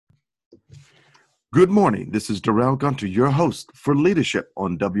Good morning. This is Darrell Gunter, your host for Leadership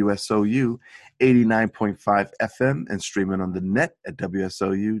on WSOU 89.5 FM and streaming on the net at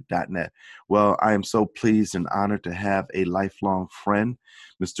WSOU.net. Well, I am so pleased and honored to have a lifelong friend,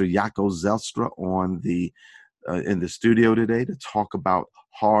 Mr. Jaco Ziljstra, on in the studio today to talk about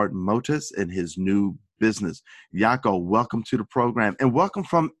Hard-Motos and his new business. Jaco, welcome to the program and welcome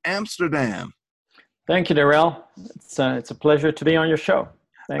from Amsterdam. Thank you, Darrell. It's a pleasure to be on your show.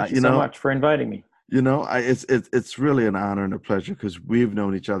 Thank you so much for inviting me. It's really an honor and a pleasure because we've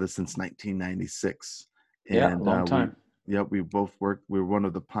known each other since 1996. Yeah, a long time. We both worked. We were one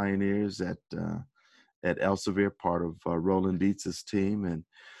of the pioneers at Elsevier, part of Roland Dietz's team. And,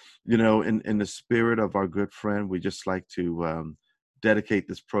 in the spirit of our good friend, we just like to dedicate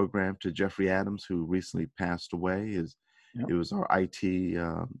this program to Jeffrey Adams, who recently passed away. It was our IT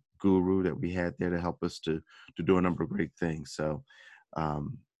guru that we had there to help us to do a number of great things. So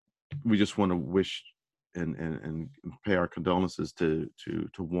we just want to wish and pay our condolences to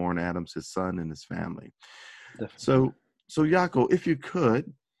Warren Adams, his son, and his family. Definitely. So Jaco, if you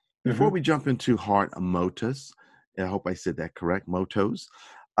could, before we jump into Hard-Motos, I hope I said that correct, Motos,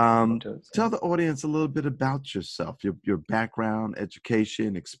 tell the audience a little bit about yourself, your background,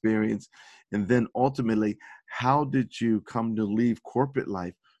 education, experience, and then ultimately, how did you come to leave corporate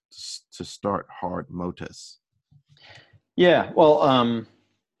life to start Hard-Motos? Yeah, well,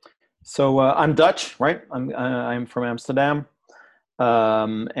 so I'm Dutch, right? I'm from Amsterdam,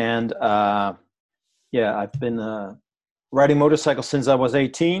 and I've been riding motorcycles since I was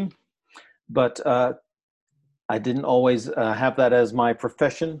 18, but I didn't always have that as my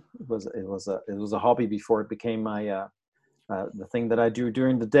profession. It was a hobby before it became my the thing that I do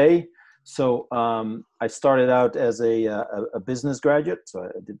during the day. So I started out as a business graduate, so I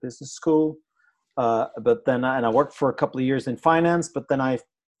did business school, but then I worked for a couple of years in finance, but then I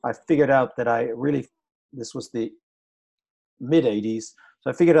figured out that this was the mid-'80s,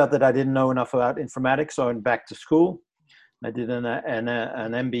 so I figured out that I didn't know enough about informatics, so I went back to school. I did an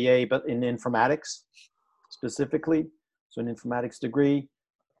MBA, but in informatics specifically, so an informatics degree.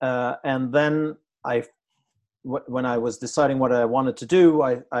 And then when I was deciding what I wanted to do,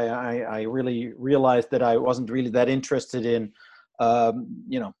 I really realized that I wasn't really that interested in,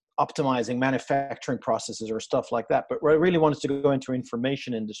 optimizing manufacturing processes or stuff like that. But I really wanted to go into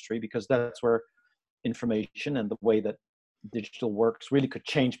information industry because that's where information and the way that digital works really could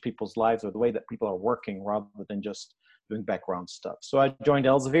change people's lives, or the way that people are working rather than just doing background stuff. So I joined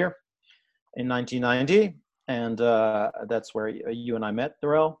Elsevier in 1990, and that's where you and I met,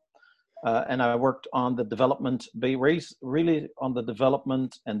 Darrell. And I worked on the development, really on the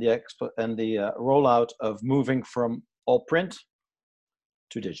development and the rollout of moving from all print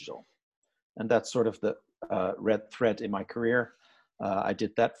to digital. And that's sort of the red thread in my career. I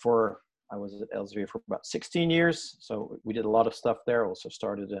did that I was at Elsevier for about 16 years. So we did a lot of stuff there. Also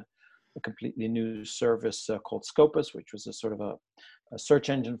started a completely new service called Scopus, which was a sort of a search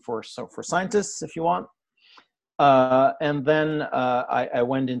engine for scientists, if you want. And then I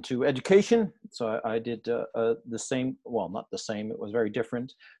went into education. So I did the same, well, not the same, it was very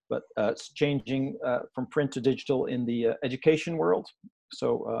different, but it's changing from print to digital in the education world.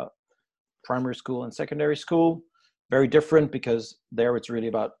 So primary school and secondary school, very different because there it's really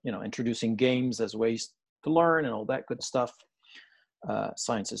about, introducing games as ways to learn and all that good stuff.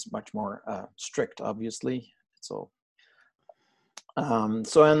 Science is much more strict, obviously. Then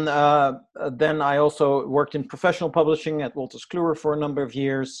I also worked in professional publishing at Wolters Kluwer for a number of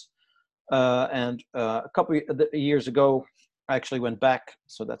years. And a couple of years ago, I actually went back.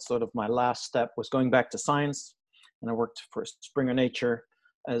 So that's sort of my last step, was going back to science. And I worked for Springer Nature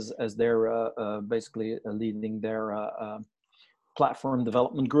as their basically leading their platform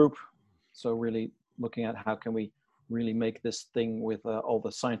development group. So really looking at how can we really make this thing with all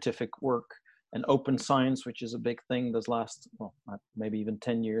the scientific work and open science, which is a big thing this last, maybe even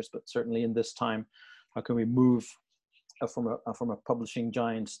 10 years, but certainly in this time, how can we move from a publishing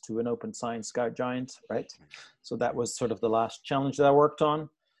giant to an open science giant, right? So that was sort of the last challenge that I worked on.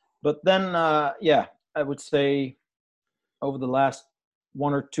 But then, I would say over the last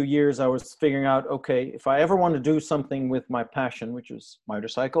 1 or 2 years, I was figuring out, okay, if I ever want to do something with my passion, which was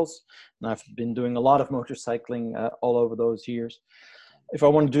motorcycles, and I've been doing a lot of motorcycling all over those years. If I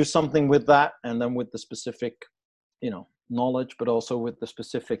want to do something with that, and then with the specific, knowledge, but also with the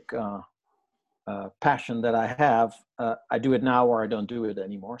specific passion that I have, I do it now or I don't do it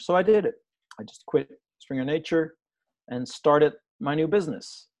anymore. So I did it. I just quit Springer Nature and started my new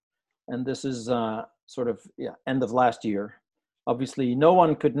business. And this is end of last year. Obviously, no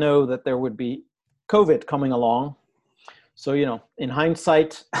one could know that there would be COVID coming along. So, in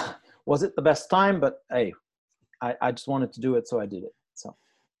hindsight, Was it the best time? But hey, I just wanted to do it, so I did it. So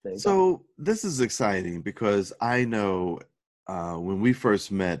there you go. So this is exciting because I know when we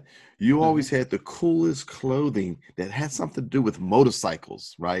first met, you Mm-hmm. always had the coolest clothing that had something to do with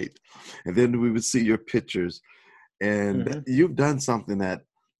motorcycles, right? And then we would see your pictures, and Mm-hmm. you've done something that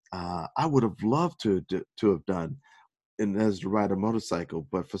I would have loved to have done, and as to ride a motorcycle.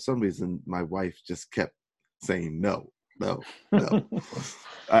 But for some reason, my wife just kept saying no, no, no.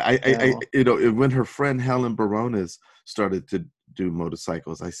 Yeah. Well. You know, when her friend Helen Barones started to do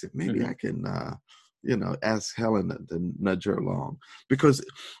motorcycles, I said maybe Mm-hmm. I can, you know, ask Helen to nudge her along, because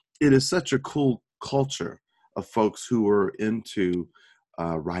it is such a cool culture of folks who are into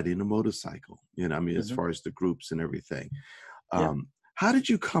riding a motorcycle. You know, I mean, as Mm-hmm. far as the groups and everything. Yeah. How did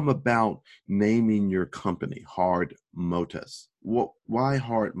you come about naming your company Hard-Motos? Why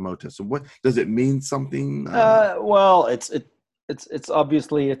Hard-Motos? And what does it mean? Something? Well, it's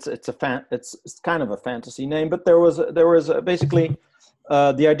obviously it's kind of a fantasy name, but there was basically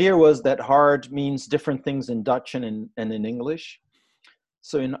the idea was that hard means different things in Dutch and in English.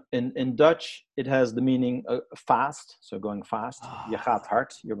 So in Dutch, it has the meaning fast, so going fast. Je gaat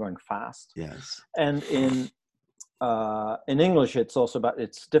hard, you're going fast. Yes. And in English, it's also about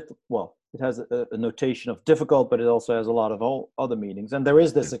well, it has a notation of difficult, but it also has a lot of all other meanings. And there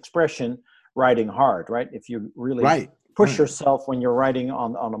is this expression, riding hard, right? If you really Right. push Right. yourself when you're riding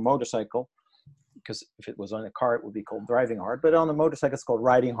on a motorcycle, because if it was on a car, it would be called driving hard. But on a motorcycle, it's called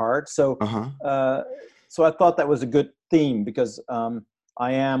riding hard. So, Uh-huh. so I thought that was a good theme because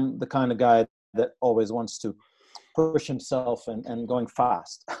I am the kind of guy that always wants to push himself and going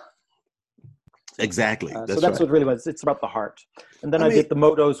fast. Exactly. So That's that's right. what really was. It's about the heart. And then I I mean, did the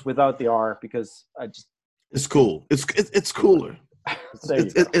motos without the R because I just it's cool. It's cooler. there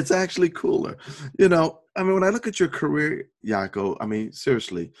you go. It's actually cooler. You know, I mean, when I look at your career, Jaco, I mean,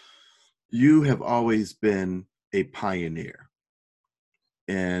 seriously, you have always been a pioneer,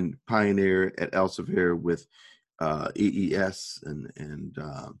 and pioneer at Elsevier with EES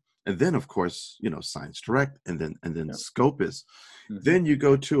and then of course, you know, Science Direct, and then Yeah. Scopus. Mm-hmm. Then you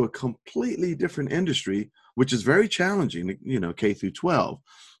go to a completely different industry, which is very challenging, you know, K through 12.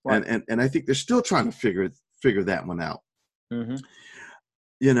 Right. And I think they're still trying to figure that one out. Mm-hmm.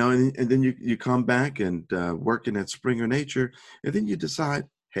 You know, and then you come back and working at Springer Nature, and then you decide,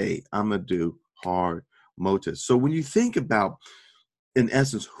 hey, I'm gonna do Hard-Motos. So when you think about, in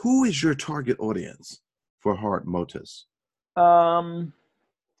essence, who is your target audience for Hard-Motos?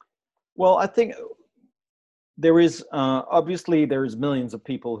 Well, I think there is obviously there's millions of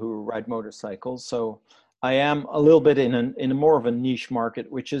people who ride motorcycles. So I am a little bit in a more of a niche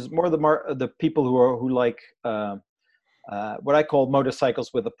market, which is more the people who like what I call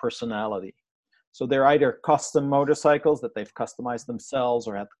motorcycles with a personality. So they're either custom motorcycles that they've customized themselves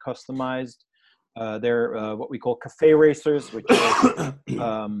or have customized. They're what we call cafe racers, which are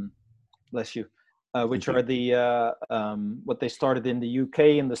bless you, which are the what they started in the UK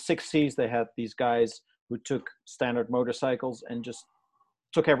in the 60s. They had these guys who took standard motorcycles and just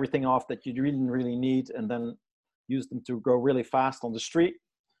took everything off that you didn't really need and then used them to go really fast on the street.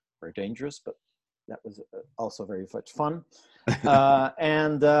 Very dangerous, but that was also very much fun. You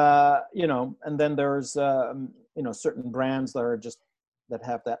know, and then there's you know, certain brands that are just that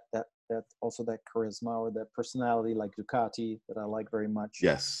have that also that charisma or that personality, like Ducati, that I like very much.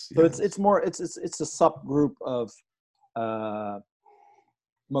 Yes, So yes. it's more it's a subgroup of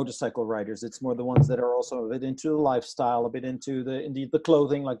motorcycle riders. It's more the ones that are also a bit into the lifestyle, a bit into the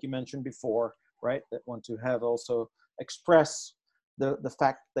clothing, like you mentioned before, right? That want to have also express the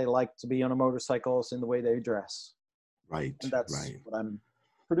fact they like to be on a motorcycle also in the way they dress. Right, And that's right. what I'm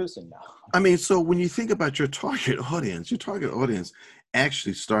producing now. I mean, so when you think about your target audience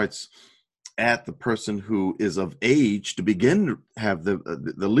actually starts at the person who is of age to begin to have the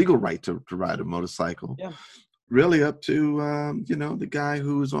legal right to ride a motorcycle, Yeah. really up to you know, the guy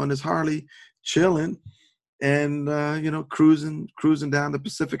who's on his Harley chilling and you know, cruising down the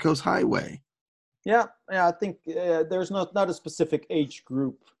Pacific Coast Highway. Yeah, I think there's not a specific age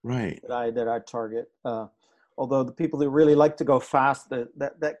group Right. that I target. Although the people that really like to go fast,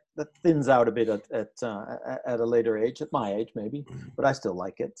 that thins out a bit at a later age, at my age maybe, but I still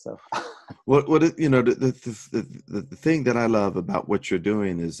like it. So, You know, the thing that I love about what you're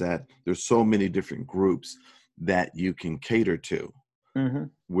doing is that there's so many different groups that you can cater to, mm-hmm.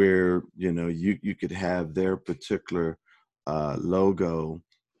 where, you know, you could have their particular logo,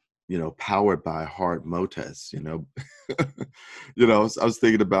 you know, powered by Hard-Motos, you know. You know, I was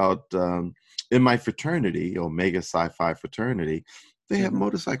thinking about in my fraternity, Omega Sci-Fi fraternity, they have Mm-hmm.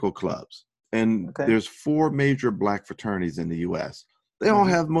 motorcycle clubs, and Okay. there's 4 major black fraternities in the U.S. They all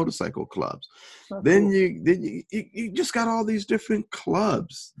have motorcycle clubs. Oh, Then cool. you just got all these different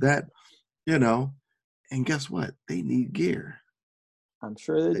clubs that, you know, and guess what? They need gear. I'm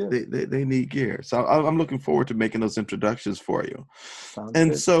sure they do. They need gear. So I'm looking forward to making those introductions for you. Sounds And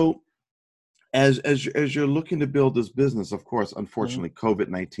good. so as you're looking to build this business, of course, Hmm. unfortunately,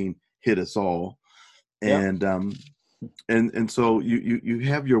 COVID-19 hit us all. Yeah. And so you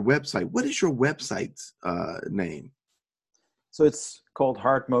have your website. What is your website's name? So it's called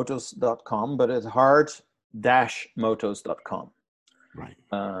hardmotos.com, but it's hard-motos.com. Right.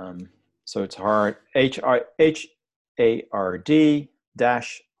 So it's hard, HARD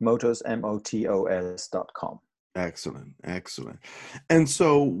dash motos, MOTOS.com. Excellent, excellent. And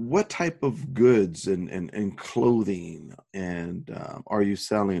so what type of goods and clothing and are you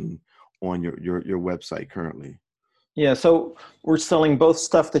selling on your website currently? Yeah, so we're selling both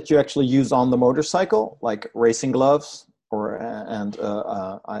stuff that you actually use on the motorcycle, like racing gloves,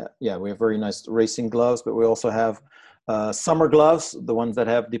 yeah, we have very nice racing gloves, but we also have summer gloves, the ones that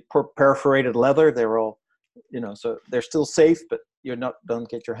have the perforated leather. They're all, so they're still safe, but don't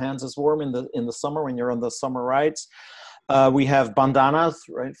get your hands as warm in the summer when you're on the summer rides. We have bandanas,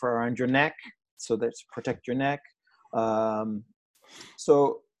 right, for around your neck, so that's protect your neck.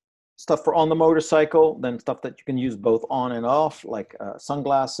 So stuff for on the motorcycle, then stuff that you can use both on and off, like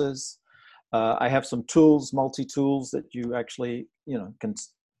sunglasses. I have some tools, multi-tools that you actually, can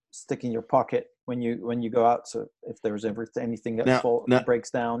stick in your pocket when you go out. So if there's anything that Now, now,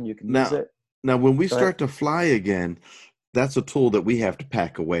 breaks down, you can use now, it. now, when we Go ahead. start to fly again, that's a tool that we have to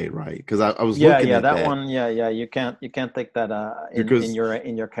pack away, right? Because I was Yeah, looking yeah, at that that one. Yeah, yeah. You can't take that in because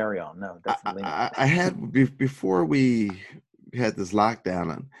your carry-on. No, definitely not. I had before we had this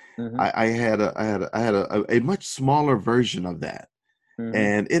lockdown, Hmm. I had a much smaller version of that, Hmm.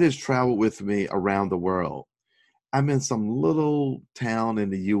 and it has traveled with me around the world. I'm in some little town in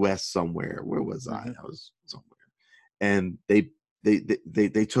the U.S. somewhere. Where was I? Hmm. I was somewhere, and they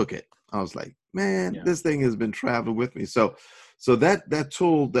took it. I was like, man, Yeah, this thing has been traveling with me. So that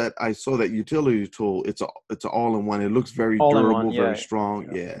tool that I saw, that utility tool, it's an all in one. It looks very all in one. durable, very Yeah, strong.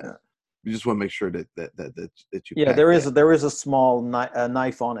 yeah, Yeah, yeah. you just want to make sure that you Yeah, pack that. there is a small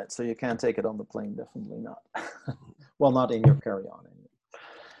knife on it, so you can't take it on the plane. Definitely not. Well, not in your carry-on.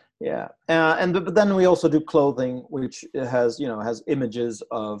 Yeah, but then we also do clothing, which has images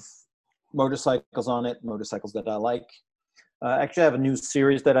of motorcycles on it, motorcycles that I like. Actually, I have a new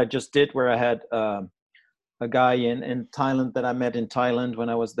series that I just did where I had a guy in Thailand that I met in Thailand when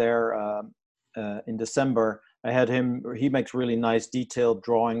I was there in December. I had him. He makes really nice detailed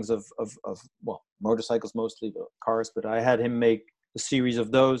drawings of well, motorcycles mostly, but cars. But I had him make a series of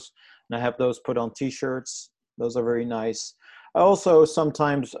those, and I have those put on T-shirts. Those are very nice. I also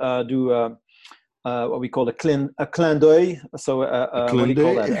sometimes do what we call a clin d'oeil. So A what do you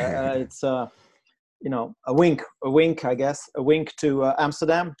call Clinday? that? It's a wink, I guess, a wink to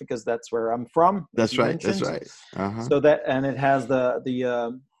Amsterdam, because that's where I'm from, as That's you right. That's mentioned. right. Uh-huh. So and it has the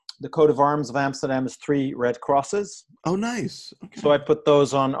coat of arms of Amsterdam is 3 red crosses. Oh, nice. So Okay. I put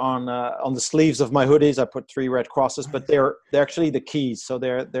those on the sleeves of my hoodies. I put 3 red crosses, but Nice. they're actually the keys. So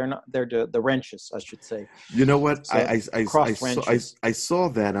they're not, they're the wrenches, I should say. You know what? So cross wrenches. I saw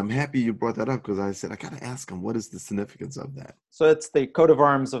that. I'm happy you brought that up because I said I gotta ask him what is the significance of that. So it's the coat of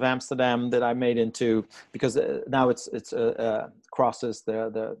arms of Amsterdam that I made into, because now it's crosses,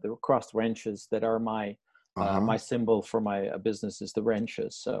 the crossed wrenches that are Uh-huh. my symbol for my business is the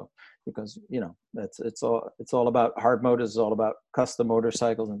wrenches. So because it's all about Hard-Motos, is all about custom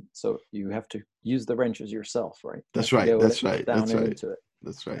motorcycles, and so you have to use the wrenches yourself, right? You That's have to right. go That's right. down That's and right. into it.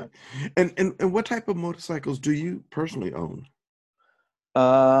 That's Yeah. right. And what type of motorcycles do you personally own?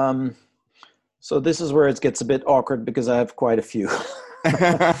 Um, so this is where it gets a bit awkward because I have quite a few.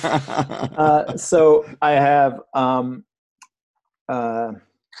 So I have uh,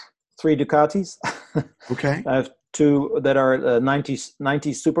 3 Ducatis. Okay. I have 2 that are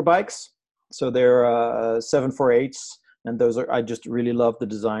 90 super bikes. So they're 748s, and those are, I just really love the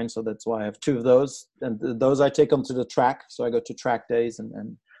design, so that's why I have 2 of those. And those I take them to the track. So I go to track days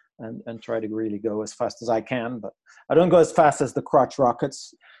and try to really go as fast as I can. But I don't go as fast as the crotch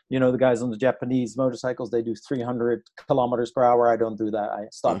rockets. The guys on the Japanese motorcycles, they do 300 kilometers per hour. I don't do that. I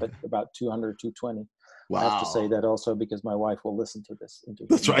stop at about 200, 220. I have to say Wow. that also because my wife will listen to this interview.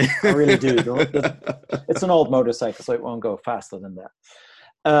 That's No, right. I really do. It's an old motorcycle, so it won't go faster than that.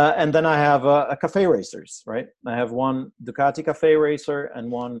 And then I have a cafe racers, right? I have one Ducati cafe racer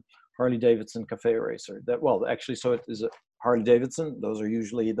and one Harley Davidson cafe racer. Actually, so it is a Harley Davidson. Those are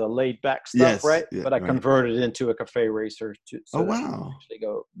usually the laid back stuff, Yes. right? Yeah. But I Right. converted it into a cafe racer Oh, so that you can wow. actually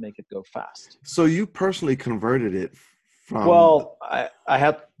make it go fast. So you personally converted it from? Well, I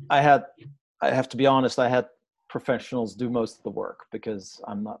have to be honest. I had professionals do most of the work because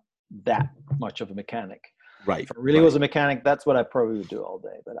I'm not that much of a mechanic. Right, If I really was right. a mechanic, that's what I probably would do all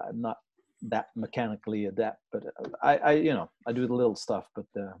day. But I'm not that mechanically adept. But I do the little stuff, but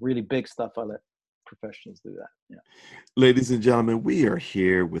the really big stuff, I let professionals do that. Yeah. Ladies and gentlemen, we are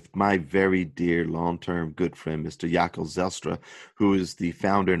here with my very dear long-term good friend, Mr. Jaco Ziljstra, who is the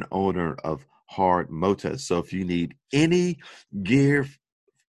founder and owner of Hard-Motos. So if you need any gear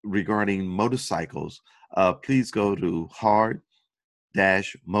regarding motorcycles, please go to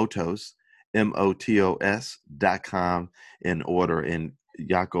hard-motos, motos.com in order, and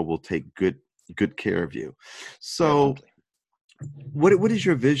Jaco will take good care of you. So Definitely. what is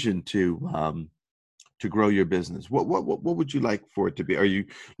your vision to grow your business? What would you like for it to be? Are you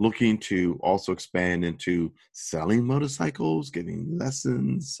looking to also expand into selling motorcycles, giving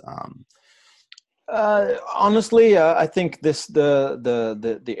lessons? Honestly, I think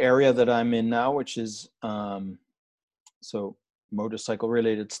the area that I'm in now, which is so motorcycle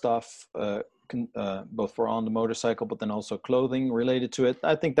related stuff, both for on the motorcycle, but then also clothing related to it.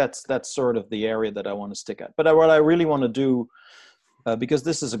 I think that's sort of the area that I want to stick at. But what I really want to do, because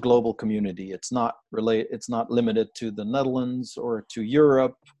this is a global community, it's not limited to the Netherlands or to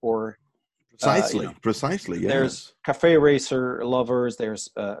Europe or Precisely, there's yes. cafe racer lovers, there's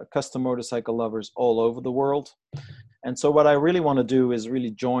custom motorcycle lovers all over the world. And so what I really want to do is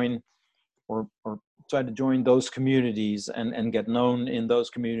really join or try to join those communities and get known in those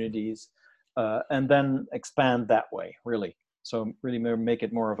communities, and then expand that way, really. So really make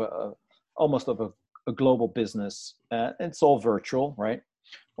it more of almost of a global business. It's all virtual, right?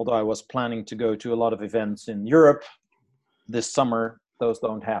 Although I was planning to go to a lot of events in Europe this summer, those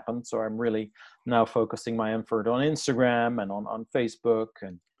don't happen. So I'm really now focusing my effort on Instagram and on Facebook,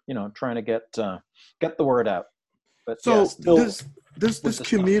 and trying to get the word out. But yeah, So still with this the stuff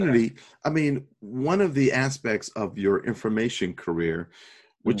there. community, I mean, one of the aspects of your information career,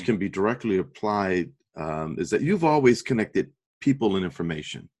 which Mm. can be directly applied, is that you've always connected people and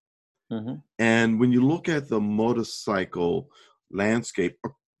information. Mm-hmm. And when you look at the motorcycle landscape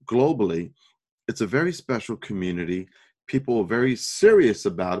globally, it's a very special community. People are very serious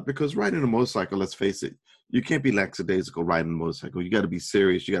about it because riding a motorcycle, let's face it, you can't be lackadaisical riding a motorcycle. You got to be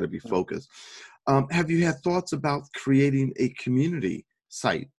serious. You got to be focused. Have you had thoughts about creating a community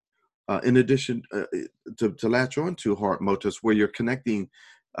site in addition to latch on to Hard-Motos, where you're connecting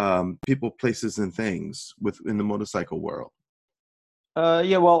people, places, and things within the motorcycle world?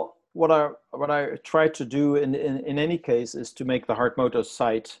 Yeah, well, what I try to do in any case is to make the Hard-Motos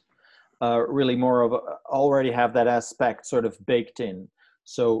site really more of already have that aspect sort of baked in.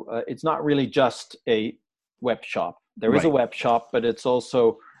 So it's not really just a web shop. There is a Right. web shop, but it's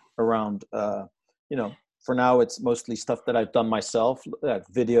also around, for now it's mostly stuff that I've done myself,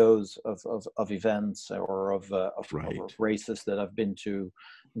 videos of events or of Right. races that I've been to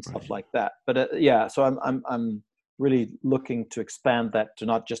and stuff Right. like that. But yeah, so I'm really looking to expand that to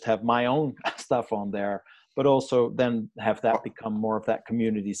not just have my own stuff on there, but also then have that become more of that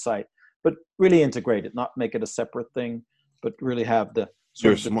community site, but really integrate it, not make it a separate thing, but really have the sort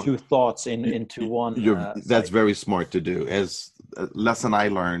You're of the smart. two thoughts into one That's site. very smart to do. As a lesson I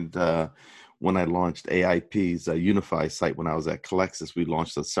learned when I launched AIP's Unify site when I was at Colexis, we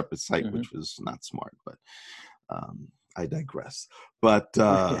launched a separate site, Hmm. which was not smart, but I digress. But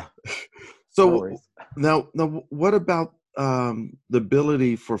Yeah, no so worries. now, what about the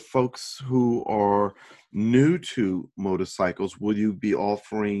ability for folks who are new to motorcycles? Will you be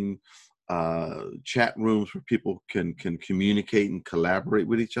offering chat rooms where people can communicate and collaborate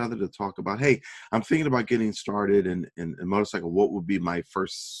with each other to talk about, hey, I'm thinking about getting started in a motorcycle. What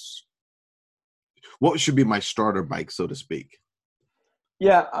should be my starter bike, so to speak?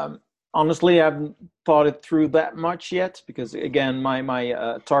 Yeah, honestly, I haven't thought it through that much yet because again,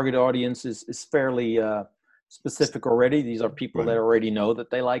 my target audience is fairly specific already. These are people that Right, already know that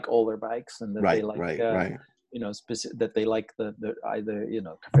they like older bikes and that they right, like right, right. that they like the either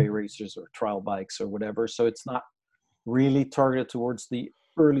cafe racers or trial bikes or whatever. So it's not really targeted towards the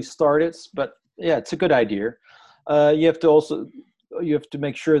early starters, but yeah, it's a good idea. You have to also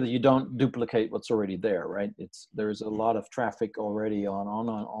make sure that you don't duplicate what's already there, right? There's a lot of traffic already on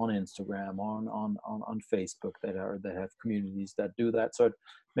Instagram, on Facebook that have communities that do that. So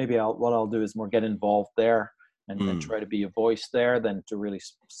maybe what I'll do is more get involved there and Mm. try to be a voice there than to really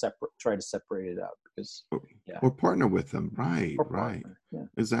try to separate it out because yeah, Or partner with them. Right, or right. partner, yeah.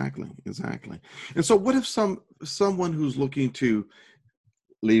 Exactly. And so what if someone who's looking to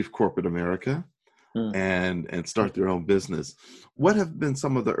leave corporate America Mm. and start their own business, what have been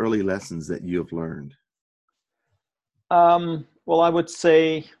some of the early lessons that you have learned? Well, I would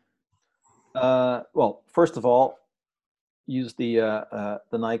say, well, first of all, use the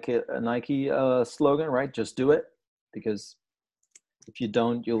Nike slogan, right? Just do it, because if you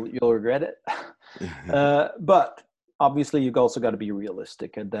don't, you'll regret it. But obviously, you've also got to be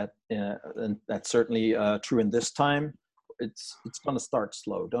realistic, and that's certainly true in this time. It's going to start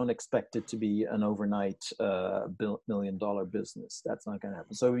slow. Don't expect it to be an overnight $1 million business. That's not going to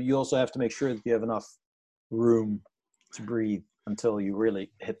happen. So you also have to make sure that you have enough room to breathe until you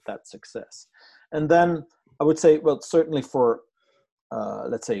really hit that success. And then I would say, well, certainly for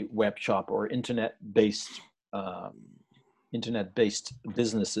let's say web shop or internet-based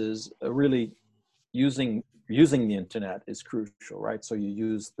businesses, really using the internet is crucial, right? So you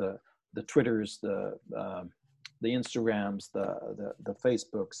use the Twitters, the Instagrams, the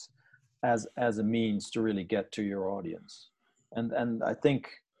Facebooks as a means to really get to your audience. And I think,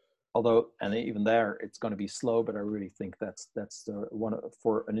 although, and even there, it's going to be slow, but I really think that's the one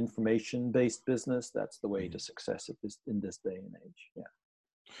for an information-based business. That's the way to success in this day and age. Yeah.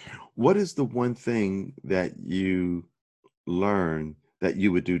 What is the one thing that you learn that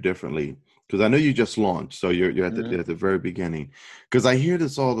you would do differently? Because I know you just launched, so you're at the very beginning. Because I hear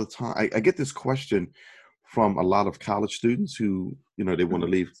this all the time. I get this question from a lot of college students who, they want to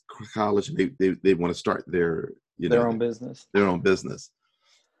leave college and they want to start their own business. Their own business.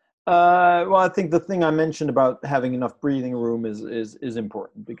 Well, I think the thing I mentioned about having enough breathing room is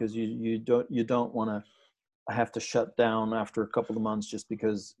important, because you don't want to have to shut down after a couple of months just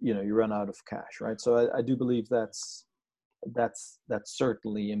because you run out of cash, right? So I do believe that's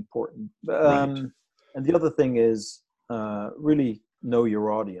certainly important. Right. And the other thing is really know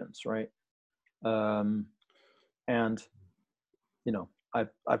your audience, right? And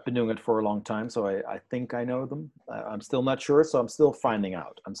I've been doing it for a long time, so I think I know them. I'm still not sure, so I'm still finding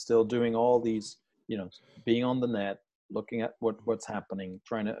out. I'm still doing all these, being on the net, looking at what's happening,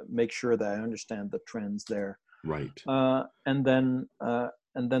 trying to make sure that I understand the trends there. Right. And then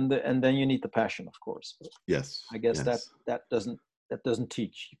you need the passion, of course. But yes. I guess yes. that doesn't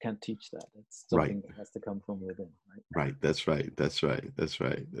teach. You can't teach that. It's something that has to come from within, right? Right. That's right.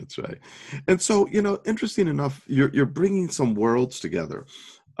 And so, interesting enough, you're bringing some worlds together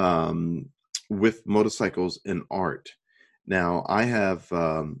with motorcycles and art. Now, I have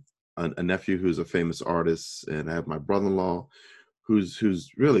a nephew who's a famous artist, and I have my brother-in-law who's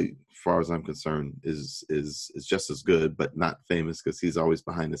really, as far as I'm concerned, is just as good, but not famous because he's always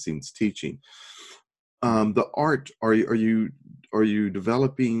behind the scenes teaching. The art, are you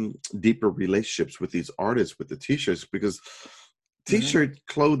developing deeper relationships with these artists with the t-shirts? Because t-shirt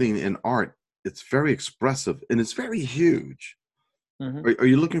clothing and art, it's very expressive and it's very huge. Are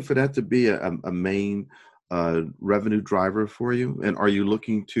you looking for that to be a main revenue driver for you? And are you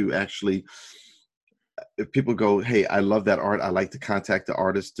looking to actually, if people go, hey, I love that art, I like to contact the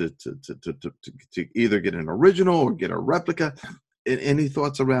artist to either get an original or get a replica? Any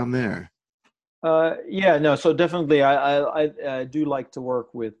thoughts around there? So definitely I do like to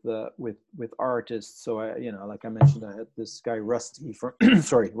work with artists. So like I mentioned, I had this guy Rusty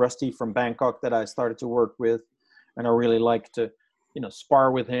from Bangkok that I started to work with, and I really like to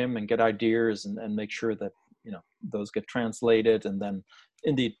spar with him and get ideas and make sure that those get translated, and then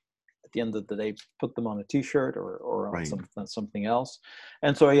indeed at the end of the day put them on a t-shirt or on something else.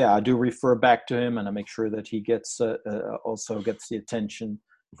 And so I do refer back to him, and I make sure that he also gets the attention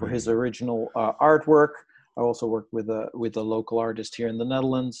for his original artwork. I also work with a local artist here in the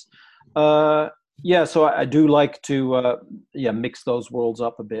Netherlands. So I do like to mix those worlds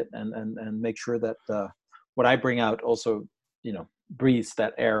up a bit and make sure that what I bring out also breathes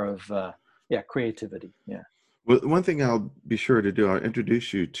that air of creativity. Yeah. Well, one thing I'll be sure to do, I'll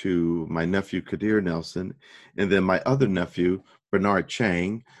introduce you to my nephew Kadir Nelson, and then my other nephew Bernard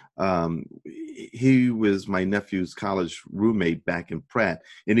Chang. He was my nephew's college roommate back in Pratt,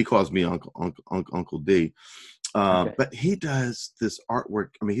 and he calls me Uncle D. But he does this artwork.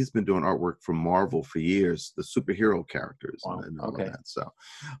 I mean, he's been doing artwork for Marvel for years, the superhero characters and all of that. So,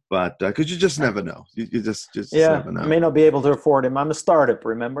 but because you just never know, you just never know. I may not be able to afford him. I'm a startup,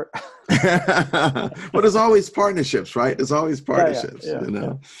 remember? But there's always partnerships, right? There's always partnerships,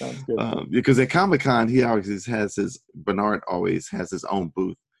 Sounds good. Because at Comic-Con, Bernard always has his own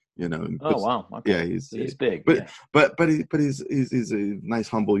booth. Wow. Okay. Yeah, he's big. But he's a nice,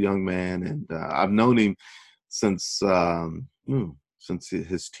 humble young man, and I've known him since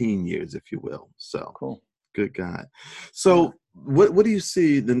his teen years, if you will. So cool. Good guy. So what do you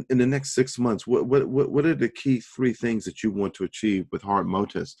see in the next 6 months? What are the key 3 things that you want to achieve with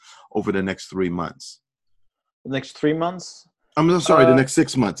Hard-Motos over the next 3 months? The next 3 months? I'm sorry, the next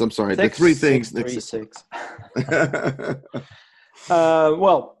 6 months. I'm sorry, the three things next 6.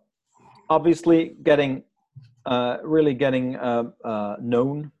 Well, obviously really getting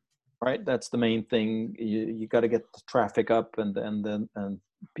known, right? That's the main thing. You got to get the traffic up, and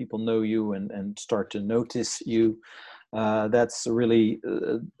people know you and start to notice you. That's really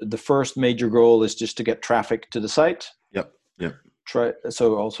the first major goal, is just to get traffic to the site. Yep.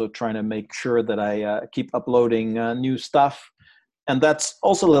 So also trying to make sure that I keep uploading new stuff. And that's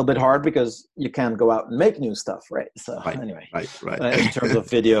also a little bit hard because you can't go out and make new stuff, right? So anyway, in terms of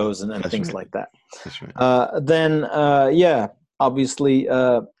videos and things like that. That's right. Then, obviously,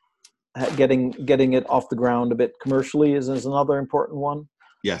 getting it off the ground a bit commercially is another important one.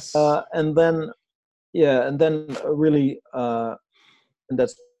 Yes. And then really, and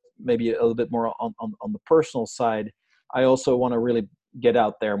that's maybe a little bit more on the personal side. I also want to really get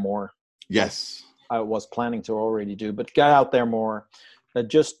out there more. Yes. I was planning to already do, but get out there more.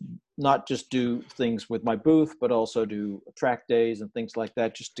 Not just do things with my booth, but also do track days and things like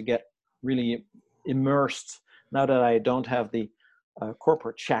that, just to get really immersed. Now that I don't have the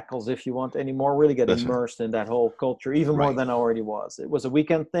corporate shackles, if you want, anymore, really get immersed in that whole culture, even more than I already was. It was a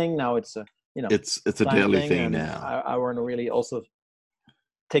weekend thing. Now it's a it's a daily thing now. I want to really also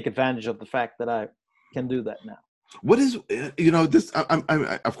take advantage of the fact that I can do that now. What is, this, I'm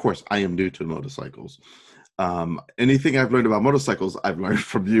of course I am new to motorcycles. Anything I've learned about motorcycles, I've learned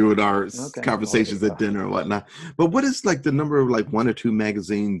from you and our conversations at dinner and whatnot. But what is like the number of like 1 or 2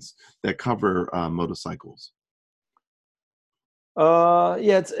 magazines that cover motorcycles?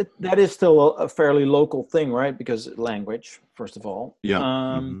 That is still a fairly local thing, right? Because language, first of all.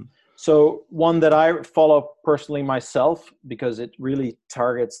 Yeah. So one that I follow personally myself, because it really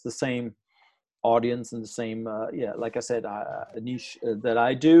targets the same audience and the same like I said, a niche that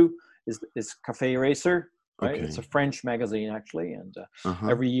I do is Café Racer, right? It's a French magazine actually, and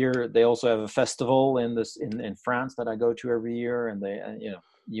every year they also have a festival in France that I go to every year, and they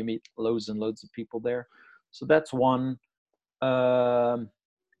you meet loads and loads of people there. So that's one. But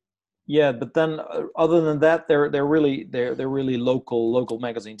then other than that, they're really local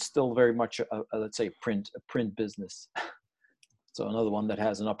magazines, still very much let's say print business. So another one that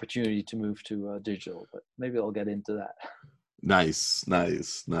has an opportunity to move to digital, but maybe I'll get into that. Nice.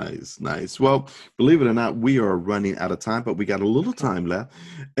 Well, believe it or not, we are running out of time, but we got a little time left.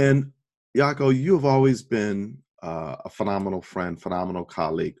 And Jaco, you have always been a phenomenal friend, phenomenal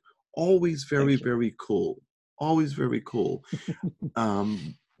colleague, always very, very cool. Always very cool.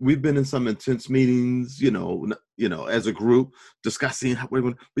 We've been in some intense meetings, as a group discussing how we're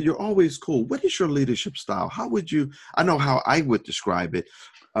going, but you're always cool. What is your leadership style? How would you, I know how I would describe it.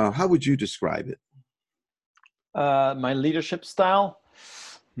 How would you describe it? My leadership style?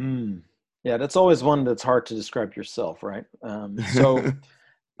 Yeah, that's always one that's hard to describe yourself, right? So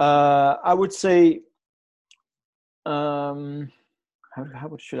I would say, how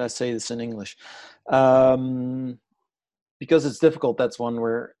should I say this in English? Because it's difficult. That's one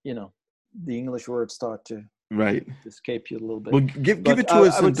where, the English words start to escape you a little bit. Well, give it to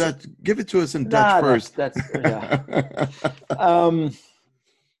us in Dutch. Give it to us in Dutch first.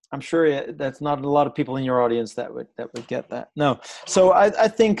 I'm sure that's not a lot of people in your audience that would get that. No. So I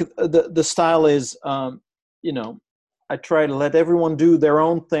think the style is, I try to let everyone do their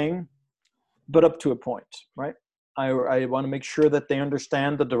own thing, but up to a point, right? I want to make sure that they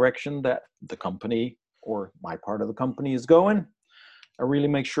understand the direction that the company or my part of the company is going. I really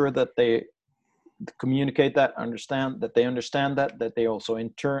make sure that they communicate that, that they understand that they also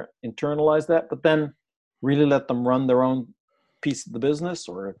internalize that, but then really let them run their own piece of the business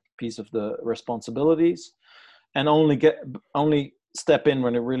or a piece of the responsibilities, and only step in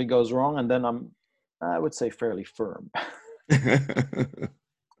when it really goes wrong. And then I would say fairly firm.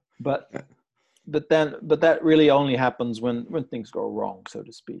 but that really only happens when things go wrong, so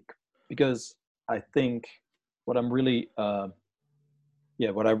to speak, because I think what I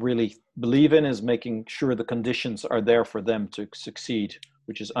really believe in is making sure the conditions are there for them to succeed,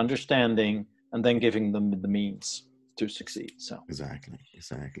 which is understanding and then giving them the means to succeed. So exactly.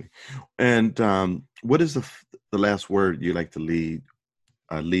 And what is the last word you like to leave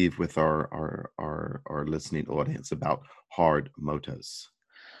with our listening audience about Hard-Motos?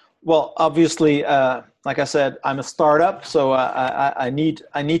 Well, obviously, like I said, I'm a startup, so I need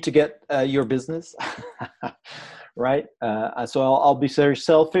to get your business, right? So I'll be very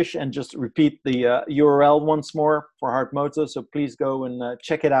selfish and just repeat the URL once more for Hard-Motos. So please go and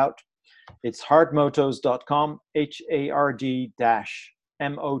check it out. It's hardmotos.com,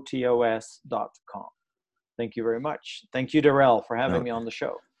 hard-motos.com. Thank you very much. Thank you, Darrell, for having me on the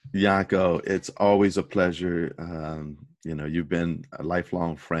show. Jaco, it's always a pleasure. You know, you've been a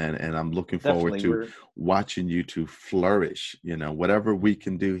lifelong friend, and I'm looking forward Definitely, to we're watching you to flourish. You know, whatever we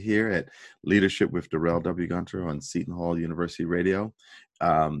can do here at Leadership with Darrell W. Gunter on Seton Hall University Radio.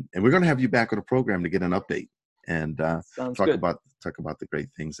 And we're going to have you back on the program to get an update and sounds talk good. about the great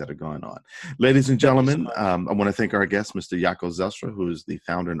things that are going on. Ladies and Thank you so gentlemen, much. I want to thank our guest, Mr. Jaco Ziljstra, who is the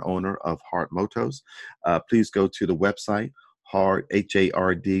founder and owner of Hard-Motos. Please go to the website,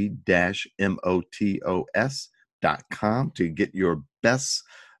 hard-motos.com to get your best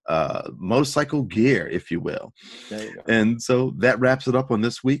motorcycle gear, if you will. There you go. And so that wraps it up on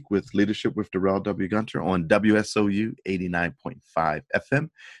this week with Leadership with Darrell W. Gunter on WSOU 89.5 FM,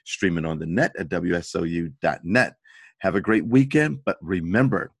 streaming on the net at WSOU.net. Have a great weekend, but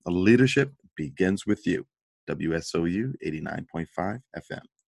remember, leadership begins with you. WSOU 89.5 FM.